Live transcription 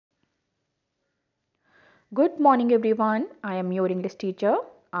Good morning everyone. I am your English teacher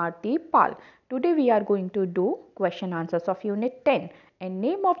Aarti Pal. Today we are going to do question answers of unit 10 and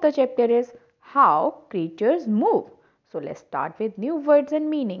name of the chapter is How Creatures Move. So let's start with new words and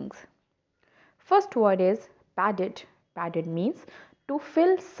meanings. First word is padded. Padded means to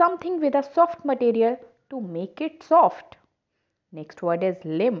fill something with a soft material to make it soft. Next word is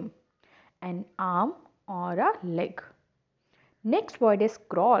limb, an arm or a leg. Next word is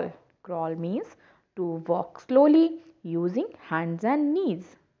crawl. Crawl means to walk slowly using hands and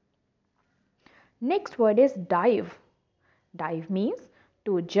knees. Next word is dive. Dive means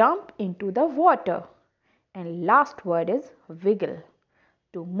to jump into the water. And last word is wiggle,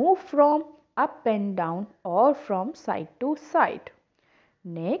 to move from up and down or from side to side.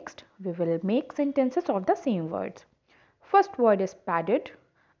 Next, we will make sentences of the same words. First word is padded.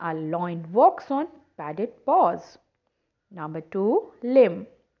 A lion walks on padded paws. Number 2, limb.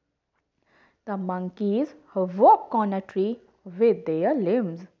 The monkeys walk on a tree with their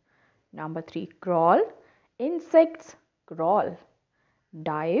limbs. Number 3, crawl. Insects crawl.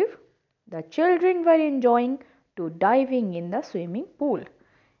 Dive. The children were enjoying to diving in the swimming pool.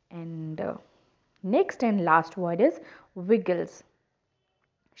 And next and last word is wiggles.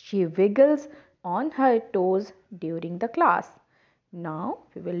 She wiggles on her toes during the class. Now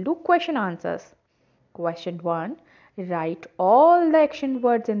we will do question answers. Question 1. Write all the action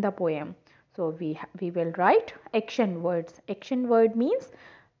words in the poem. So we will write action words. Action word means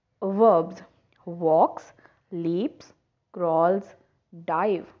verbs. Walks, leaps, crawls,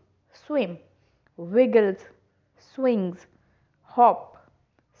 dive, swim, wiggles, swings, hop,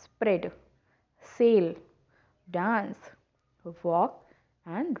 spread, sail, dance, walk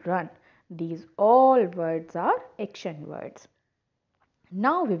and run. These all words are action words.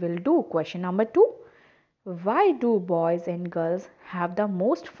 Now we will do question number 2. Why do boys and girls have the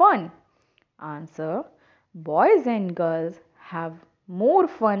most fun? Answer. Boys and girls have more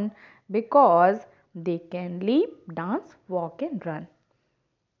fun because they can leap, dance, walk and run.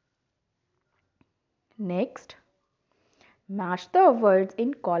 Next, match the words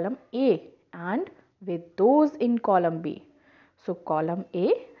in column A and with those in column B. So column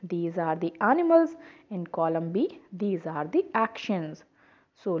A, these are the animals. In column B, these are the actions.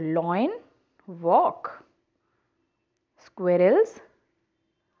 So lion, walk. Squirrels,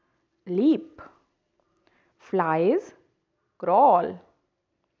 leap. Flies, crawl.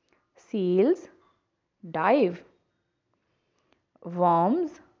 Seals, dive.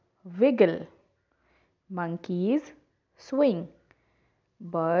 Worms, wiggle. Monkeys, swing.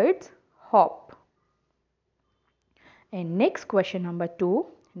 Birds, hop. And next question number 2.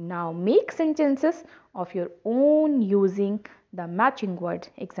 Now make sentences of your own using the matching words.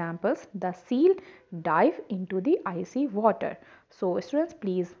 Examples, the seal dive into the icy water. So students,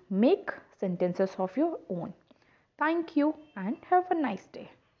 please make sentences of your own. Thank you and have a nice day.